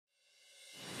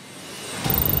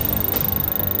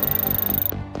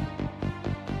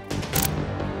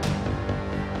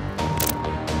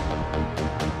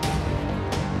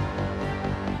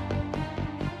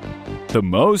The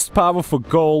most powerful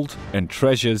gold and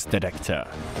treasures detector.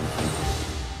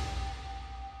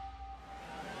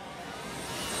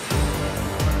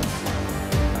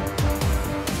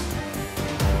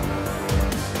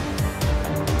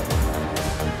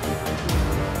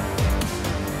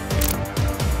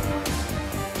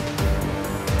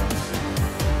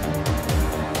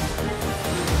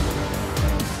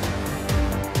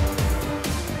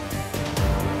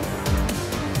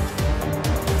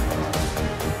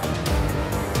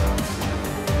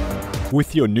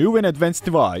 With your new and advanced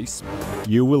device,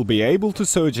 you will be able to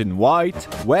search in wide,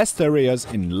 vast areas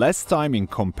in less time in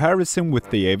comparison with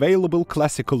the available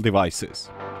classical devices.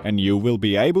 And you will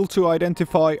be able to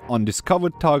identify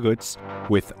undiscovered targets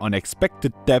with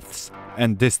unexpected depths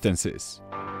and distances.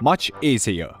 Much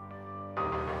easier.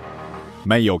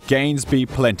 May your gains be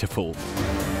plentiful.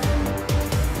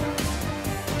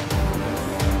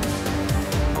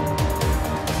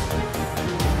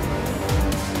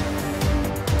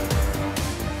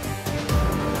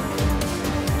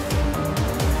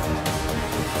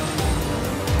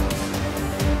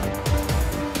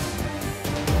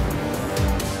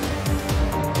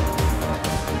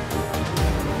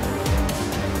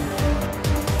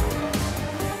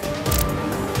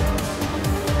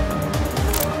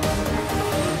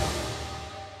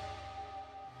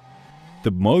 The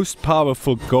most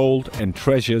powerful gold and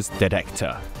treasures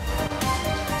detector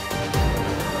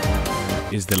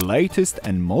is the latest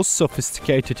and most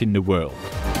sophisticated in the world.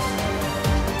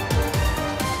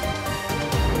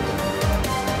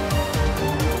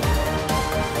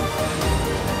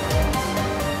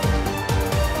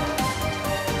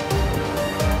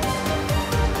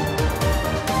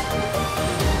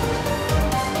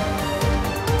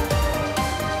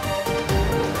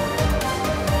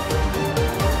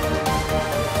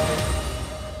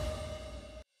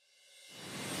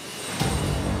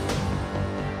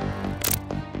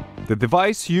 The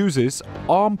device uses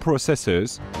ARM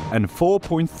processors and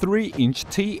 4.3-inch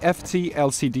TFT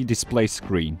LCD display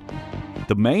screen.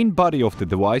 The main body of the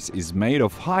device is made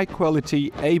of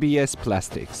high-quality ABS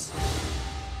plastics.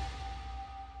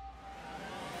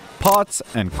 Parts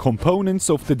and components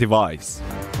of the device.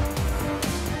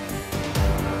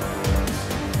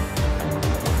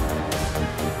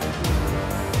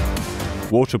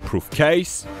 Waterproof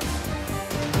case.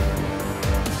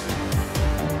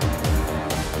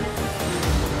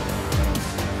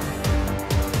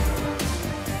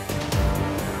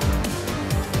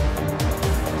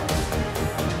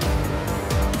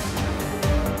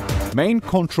 Main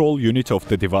control unit of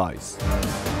the device.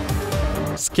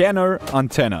 Scanner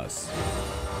antennas.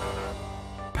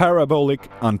 Parabolic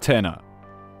antenna.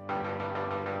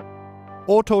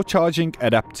 Auto charging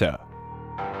adapter.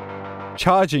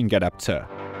 Charging adapter.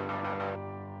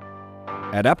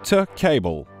 Adapter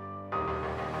cable.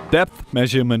 Depth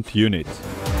measurement unit.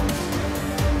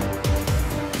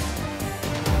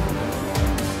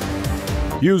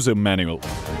 User manual.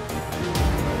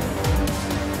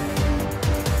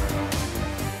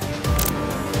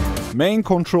 Main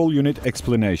control unit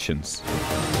explanations.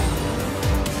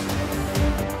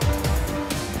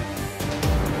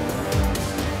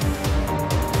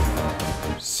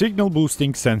 Signal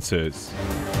boosting sensors.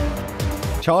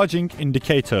 Charging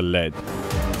indicator LED.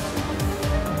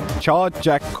 Charge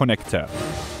jack connector.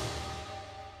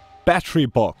 Battery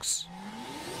box.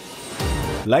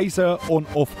 Laser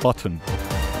on-off button.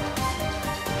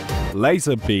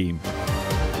 Laser beam.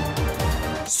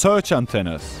 Search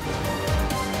antennas.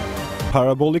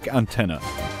 Parabolic antenna.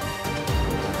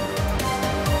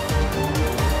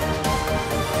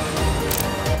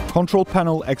 Control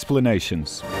panel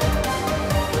explanations.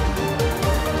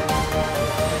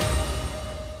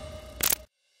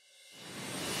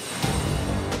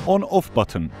 On-off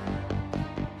button.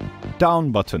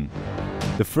 Down button.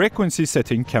 The frequency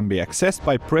setting can be accessed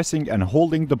by pressing and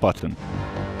holding the button.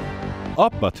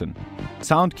 Up button.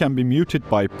 Sound can be muted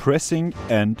by pressing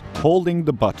and holding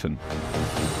the button.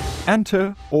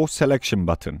 Enter or selection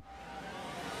button.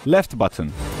 Left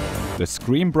button. The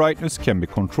screen brightness can be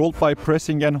controlled by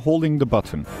pressing and holding the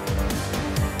button.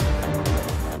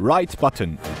 Right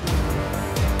button.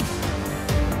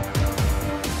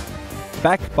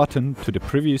 Back button to the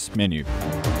previous menu.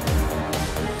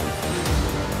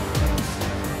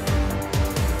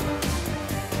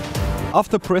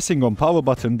 After pressing on power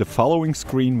button, the following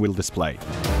screen will display.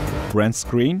 Brand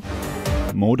screen,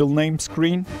 model name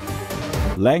screen,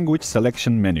 language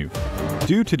selection menu.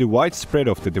 Due to the wide spread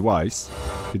of the device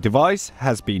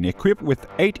has been equipped with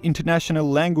 8 international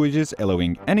languages,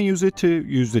 allowing any user to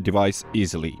use the device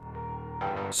easily.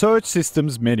 Search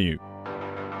systems menu.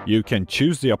 You can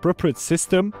choose the appropriate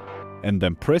system and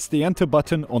then press the Enter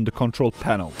button on the control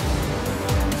panel.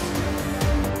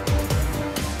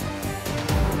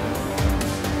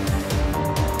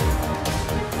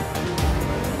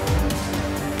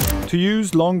 To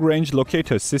use Long Range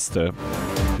Locator system,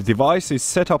 the device is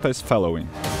set up as following.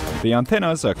 The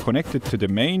antennas are connected to the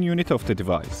main unit of the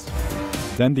device.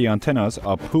 Then the antennas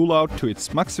are pulled out to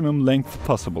its maximum length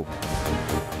possible.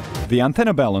 The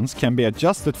antenna balance can be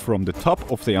adjusted from the top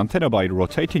of the antenna by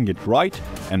rotating it right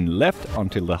and left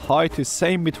until the height is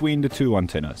same between the two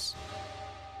antennas.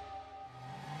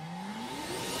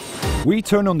 We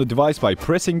turn on the device by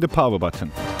pressing the power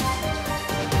button.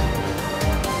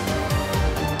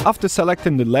 After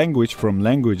selecting the language from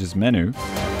Languages menu,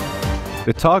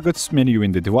 the Targets menu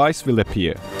in the device will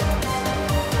appear.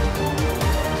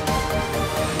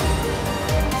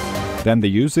 Then the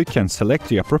user can select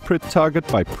the appropriate target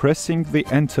by pressing the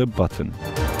Enter button.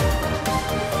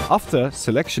 After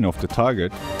selection of the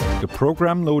target, the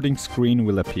program loading screen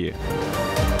will appear.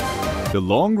 The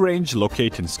Long Range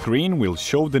Locating screen will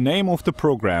show the name of the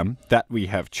program that we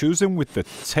have chosen with the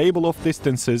table of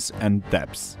distances and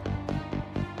depths.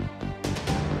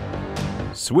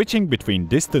 Switching between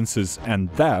distances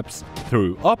and depths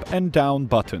through up and down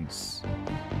buttons.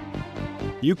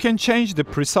 You can change the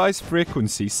precise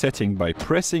frequency setting by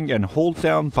pressing and hold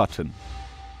down button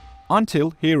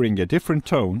until hearing a different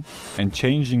tone, and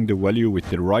changing the value with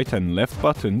the right and left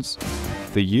buttons.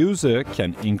 The user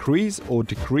can increase or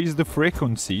decrease the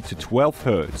frequency to 12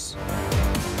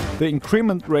 Hz. The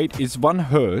increment rate is 1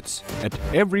 Hz at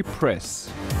every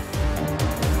press.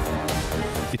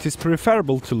 It is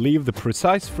preferable to leave the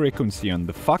precise frequency on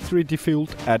the factory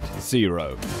default at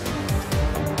 0.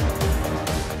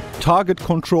 Target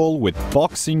control with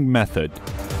boxing method.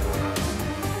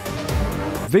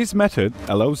 This method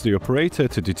allows the operator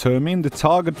to determine the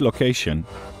target location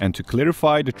and to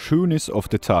clarify the trueness of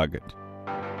the target.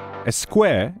 A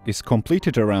square is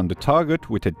completed around the target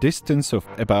with a distance of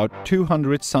about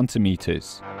 200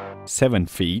 centimeters, 7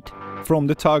 feet, from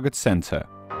the target center.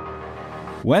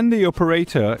 When the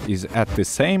operator is at the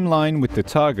same line with the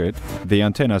target, the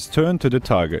antennas turn to the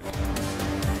target.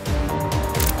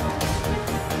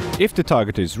 If the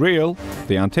target is real,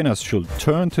 the antennas should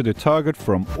turn to the target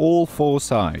from all 4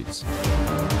 sides.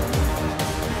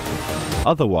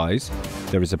 Otherwise,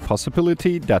 there is a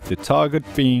possibility that the target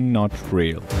being not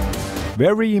real.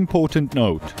 Very important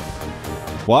note: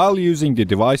 while using the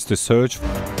device to search,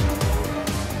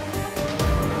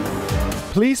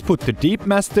 please put the Deep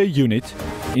Master unit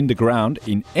in the ground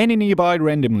in any nearby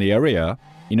randomly area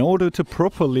in order to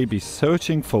properly be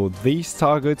searching for these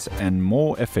targets and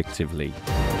more effectively.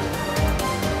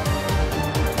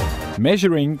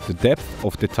 Measuring the depth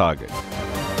of the target.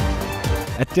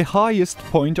 At the highest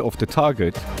point of the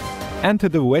target, enter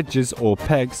the wedges or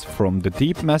pegs from the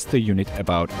Deep Master unit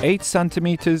about 8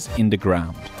 cm in the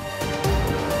ground.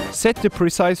 Set the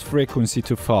precise frequency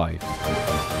to 5.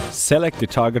 Select the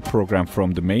target program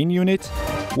from the main unit.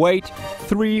 Wait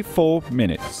 3-4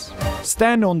 minutes.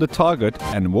 Stand on the target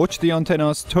and watch the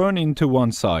antennas turn into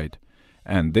one side.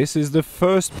 And this is the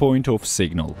first point of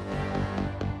signal.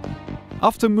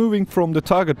 After moving from the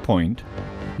target point,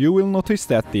 you will notice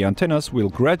that the antennas will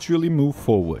gradually move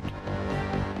forward.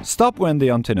 Stop when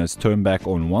the antennas turn back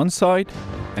on one side,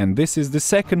 and this is the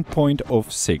second point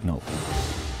of signal.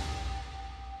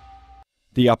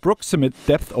 The approximate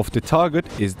depth of the target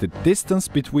is the distance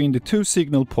between the 2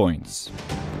 signal points,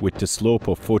 with the slope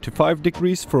of 45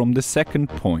 degrees from the second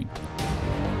point.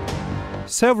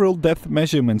 Several depth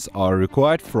measurements are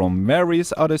required from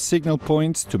various other signal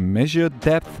points to measure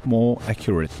depth more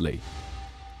accurately.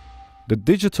 The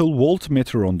digital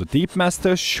voltmeter on the Deep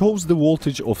Master shows the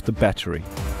voltage of the battery.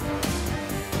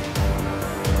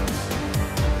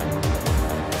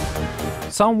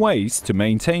 Some ways to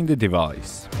maintain the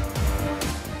device.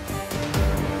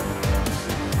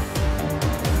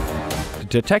 The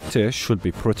detector should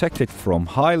be protected from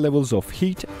high levels of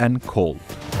heat and cold.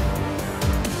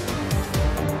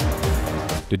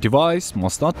 The device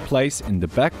must not place in the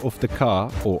back of the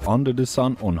car or under the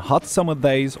sun on hot summer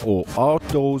days or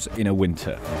outdoors in a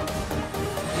winter.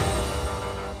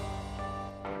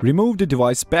 Remove the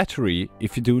device battery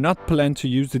if you do not plan to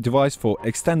use the device for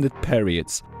extended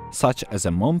periods, such as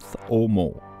a month or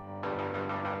more.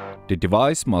 The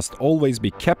device must always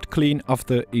be kept clean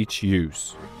after each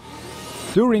use.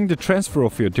 During the transfer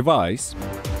of your device,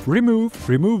 remove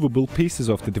removable pieces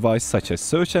of the device such as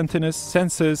search antennas,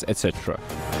 sensors, etc.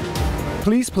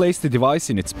 Please place the device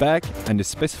in its bag and the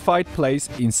specified place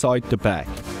inside the bag,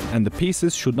 and the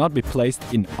pieces should not be placed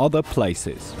in other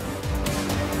places.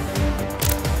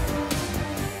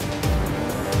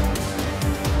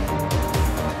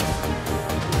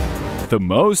 the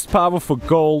most powerful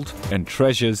gold and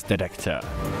treasures detector.